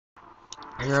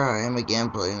Here I am again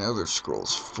playing Elder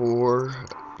Scrolls 4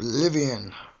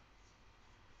 Oblivion.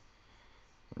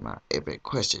 My epic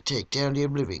quest to take down the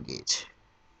Oblivion Gates.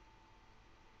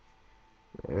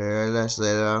 Last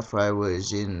let off, I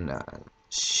was in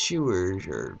sewers,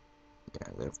 or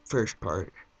the first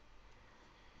part.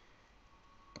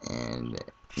 And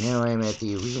now I'm at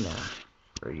the arena,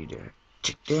 ready to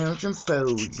take down some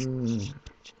foes and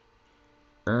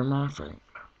earn my fame.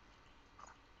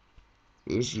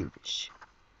 Here's Judas.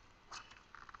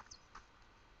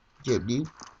 What's up, dude?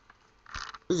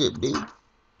 What's up, dude?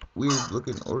 Weird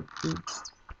looking orc dude.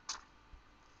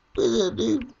 What's up,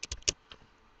 dude?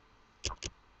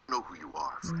 Know who you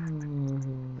are.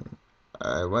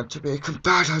 I want to be a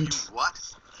combatant. You what?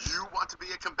 You want to be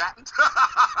a combatant?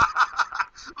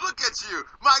 Look at you.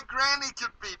 My granny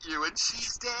could beat you, and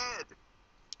she's dead.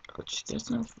 Ouch,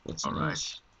 that's not. That's all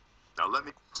nice. Right. Now let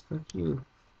me. Fuck you.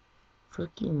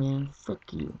 Fuck you, man.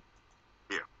 Fuck you.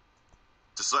 Here.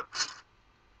 Just let.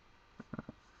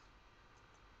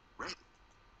 Ready.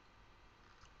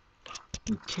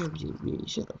 You can't really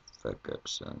shut the fuck up,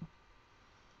 son.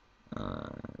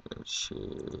 Let's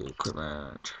see.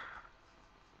 Equipment.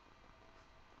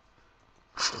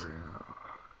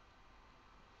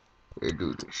 Let's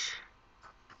do this.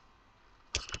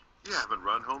 You haven't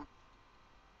run home.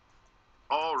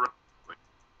 All right.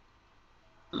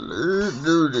 Let's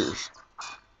do this.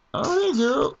 Oh, there you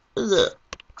go. What's that?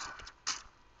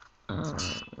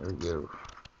 There we go.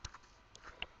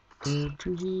 Go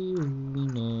to the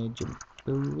arena, jump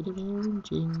over the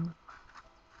mountain.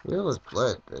 That was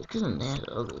blood. That's because of that.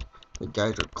 Oh, the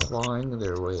guys are clawing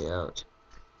their way out.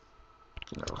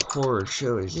 What kind of horror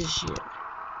show is this shit?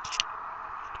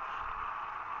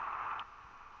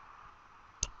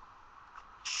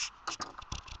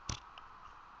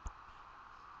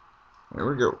 Here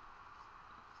we go.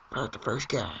 About the first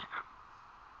guy.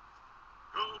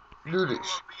 Do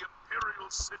this.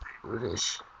 Do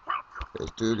this.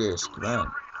 Let's do this. Come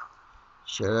on.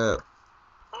 Shut up.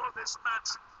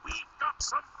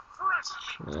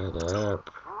 Shut up. Shut up.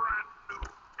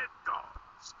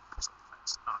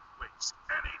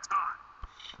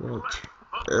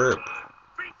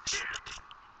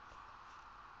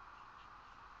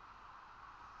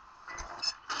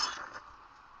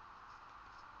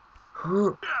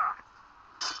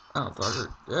 Oh, fucker.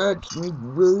 That's me,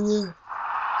 brother.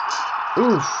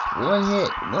 Oof. One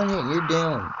hit, you're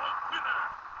down.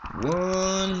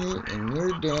 One hit, and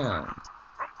you're down.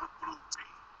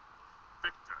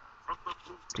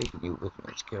 Taking you with me,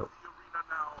 let's go.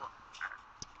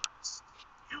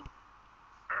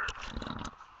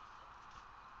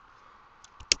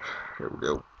 Here we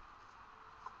go.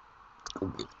 Go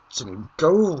get some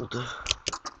gold.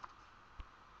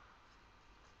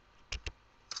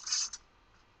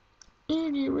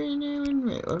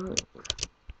 Oh,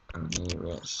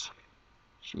 yes.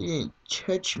 She didn't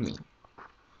touch me.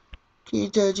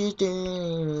 Can't touch us.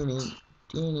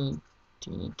 Can't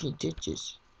touch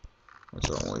us. That's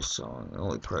the only song, the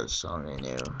only part of the song I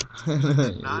know.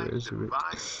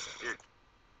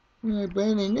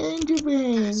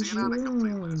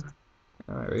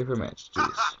 Alright, ready for a match. Do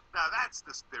this. Now that's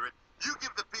the spirit. You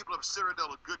give the people of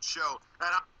Cyrodiil a good show,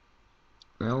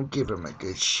 and I'll give him a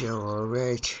good show,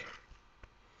 alright?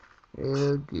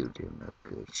 I'll give him a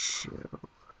good show.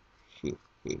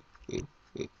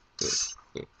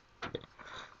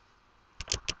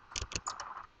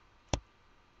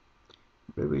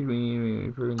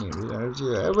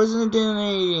 I wasn't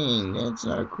donating. That's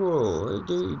not cool.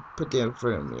 They put that in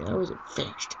front of me. I wasn't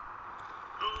fixed.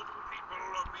 good people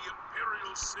of the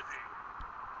Imperial City,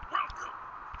 welcome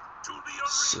to the arena.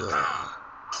 So,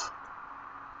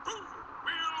 Who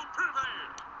will prevail?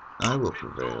 I will Pit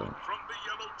prevail. dog from the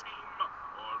yellow team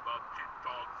or the pit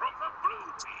dog from the blue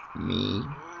team? Me.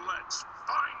 Let's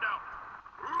find out.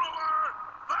 Lower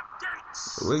the gates.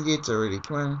 The gates already.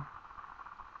 Come on.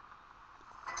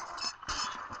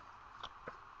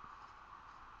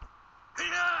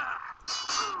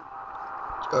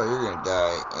 Oh, you're gonna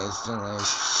die instantly.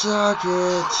 Suck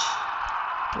it.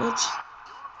 What?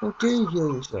 How dare you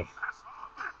heal yourself?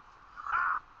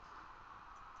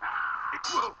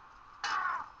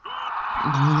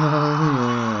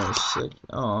 No, sick.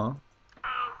 Aw.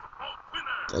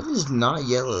 That is not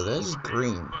yellow. That is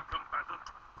green.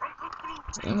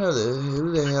 I don't know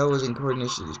who the hell was in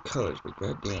coordination with these colors, but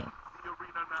goddamn.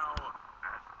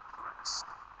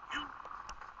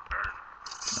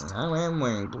 I am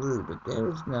wearing blue, but that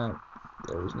was not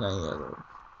yellow.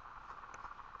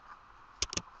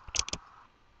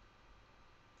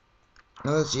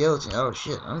 Oh, that's the yellow team. Oh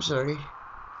shit, I'm sorry.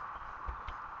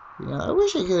 You know, I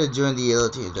wish I could have joined the yellow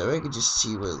team. That way I could just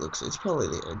see what it looks like. It's probably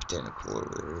identical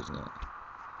over there, isn't it?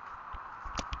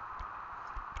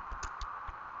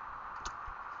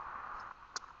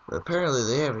 But apparently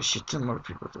they have a shit ton more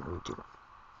people than we do.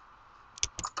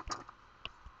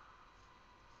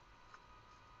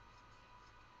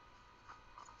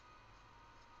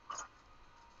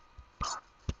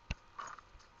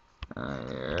 Yeah.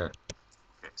 Okay,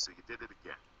 so you did it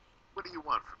again. What do you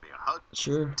want from me? A hug?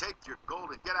 Sure. Take your gold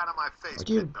and get out of my face, Why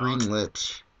do you pit have dog. green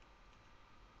lips?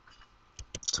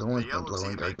 It's always The been yellow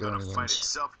blowing team ain't gonna fight Gargonians.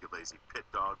 itself, you lazy pit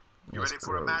dog. You That's ready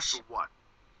for a match gross. or what?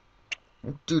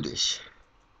 Let's do this.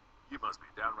 You must be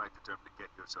downright determined to get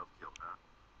yourself killed,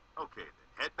 huh? Okay,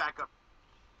 then head back up.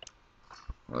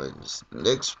 Well, this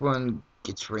next one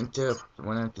gets ranked up. The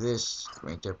one after this,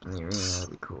 ranked up in the arena. That'd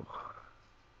be cool.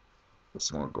 Get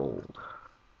some more gold.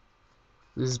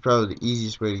 This is probably the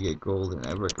easiest way to get gold, and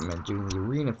I recommend doing the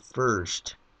arena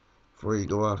first before you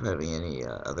go off having any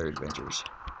other adventures.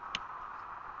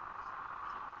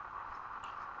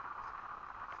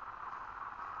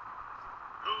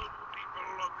 Good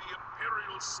people of the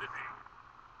Imperial City,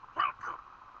 welcome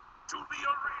to the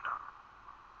arena.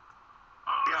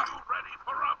 Are you ready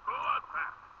for a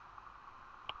bloodbath?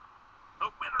 The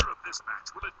winner of this match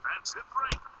will advance in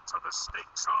rank, so the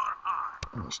stakes are high.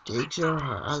 And the steaks are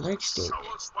hot. I like steak.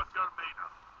 Show us what you're made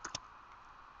of.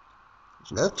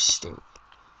 Love steak.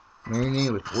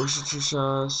 Marinated with Worcestershire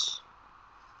sauce,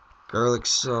 garlic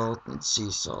salt, and sea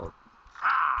salt.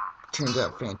 Turns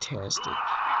out fantastic.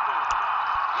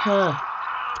 Ha!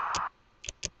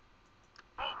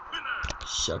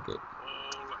 Shuck it.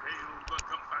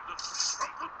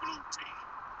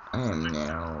 I am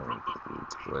now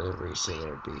whatever you said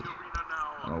I'd be.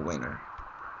 I'm a winner.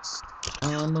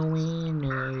 I'm a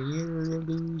winner, you're a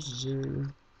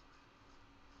loser.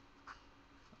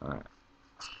 Alright.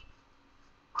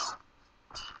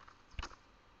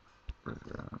 I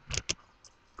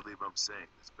believe I'm saying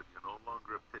this, but you're no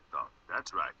longer a pit dog.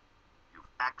 That's right. You've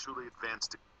actually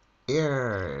advanced to...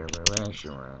 Yeah, my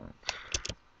ranking rank.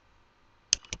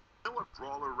 You know what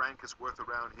brawler rank is worth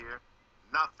around here?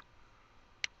 Nothing.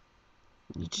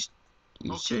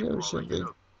 You Okay, said there was brawler, something. you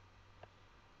know.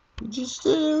 You just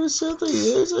said there was something.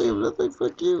 There's like nothing.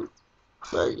 Fuck you.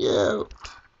 Fuck you.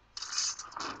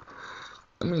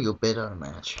 I'm gonna go bet on a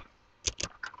match.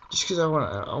 Just cause I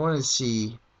want to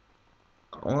see.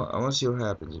 I want to see what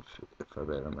happens if I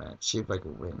bet on a match. See if I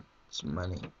can win some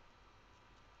money.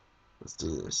 Let's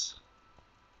do this.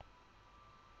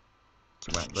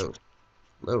 Come on, load,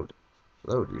 load,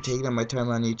 load. You're taking up my time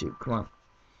on YouTube. Come on.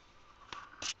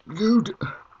 Load.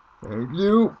 Thank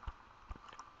you.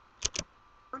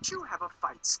 Don't you have a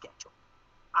fight schedule?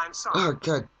 I'm sorry. Oh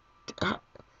god.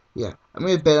 Yeah, I'm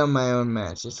gonna bet on my own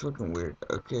match. That's fucking weird.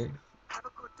 Okay. Have a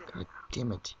good day. God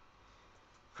damn it.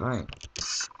 Fine.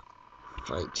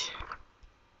 Fight.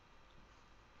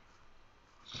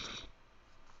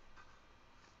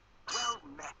 Well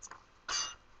met.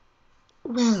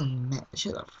 Well, Matt,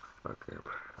 shut the fuck up.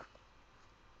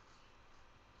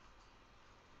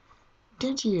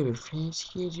 Don't you have a fan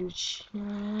schedule, chap?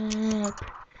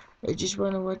 I just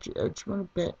wanna watch it. I just wanna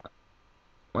bet.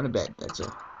 Wanna bet, that's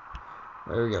all.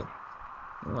 There we go.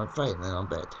 I wanna fight and then I'll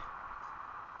bet.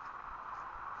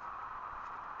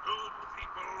 Good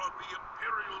people of the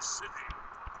Imperial City,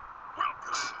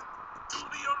 welcome to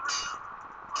the arena.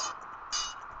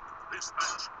 This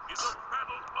match is a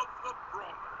battle of the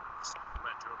brawlers.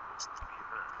 Let your voices be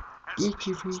heard. Get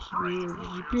your face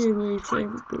you be away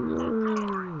from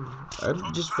glory.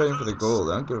 I'm just fighting for the gold.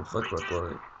 I don't give a fuck about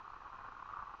glory.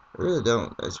 I really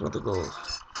don't. I just want the gold.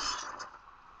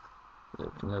 Yeah,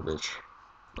 come here, bitch.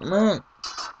 Come on.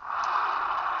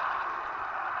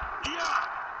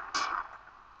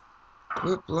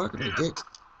 Quit blocking me, dick.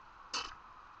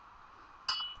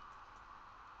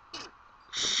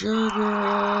 Shut it.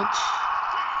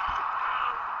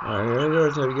 Alright, I know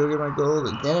it's time to go get my gold,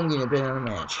 and then I'm gonna bet on a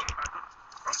match.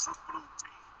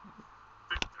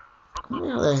 Why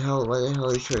the hell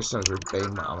are you trying to start with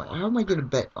betting on? How am I gonna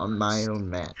bet on my own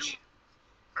match?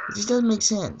 It just doesn't make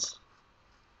sense.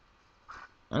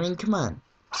 I mean, come on.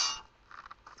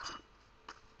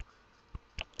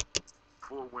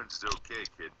 4 wins is okay,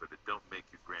 kid, but it don't make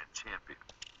you grand champion.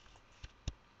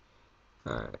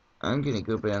 Alright, I'm gonna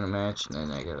go bet on a match, and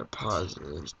then I gotta pause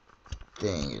this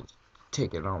thing. It's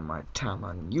taking all my time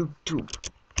on YouTube.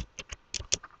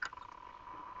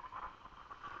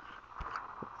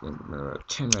 I think I'm about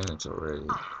 10 minutes already.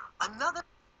 Another.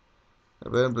 I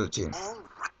bet on blue team. All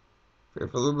right, Fair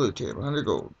for the blue team. 100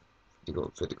 gold. 50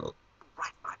 gold. 50 gold.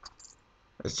 right, right.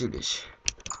 Let's do this.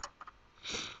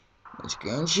 Let's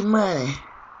gain some money.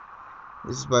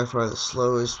 This is by far the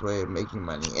slowest way of making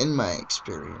money, in my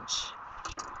experience.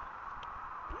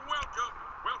 Welcome,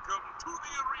 welcome to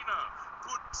the arena,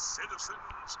 good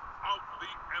citizens of the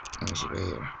Let me see right Empire.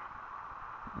 here.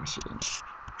 Let me see.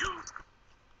 You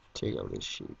Take out this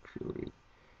sheep.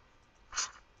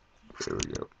 There we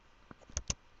go.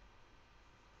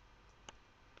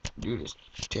 Do this.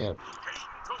 Tab. came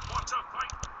to watch a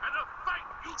fight, and a fight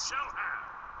you shall have.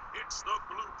 It's the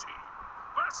blue team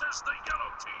versus the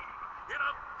yellow team in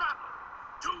a battle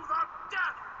to the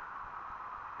death.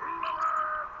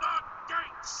 Lower the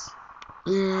gates.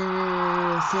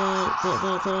 Yeah, fight.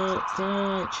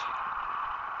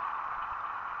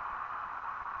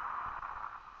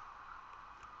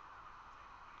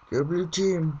 Go blue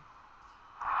team.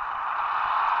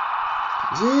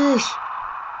 Yes.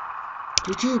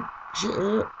 Blue team.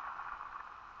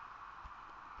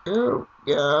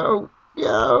 Go.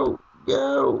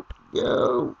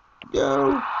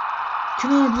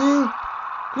 Come on, blue.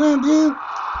 Come on, blue.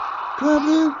 Come on,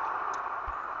 blue.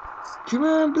 Come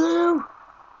on, blue.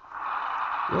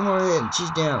 One more hit and she's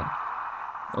down.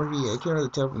 Or he, I can't really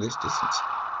tell from this distance.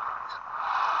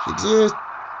 She exists.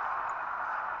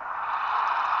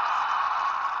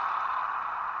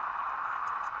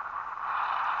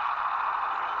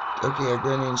 Okay,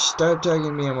 Granny, stop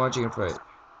tagging me. I'm watching a fight.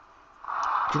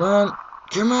 Come on.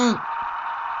 Come on.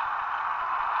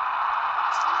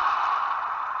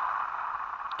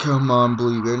 Come on,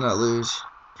 Blue. You better not lose.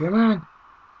 Come on.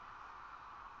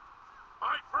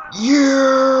 My friend,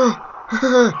 Yeah.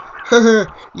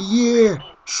 Yeah.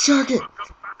 Suck it. the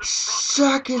combatant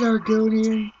Suck it,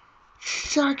 Argonian.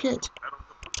 Suck it. Head of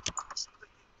the Bloodworks, the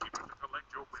innkeeper to collect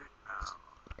your winning now.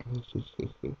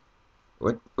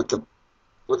 What the?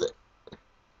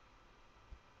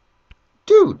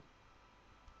 Dude.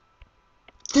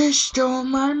 They stole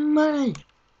my money.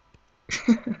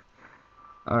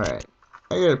 Alright.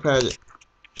 I gotta patch it.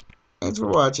 Thanks for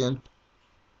watching.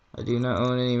 I do not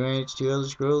own any Marriage to Elder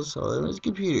Scrolls, all I own is a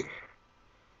computer.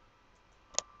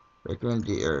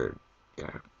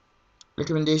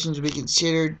 Recommendations to be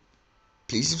considered.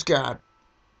 Please subscribe.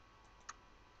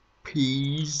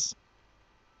 Peace.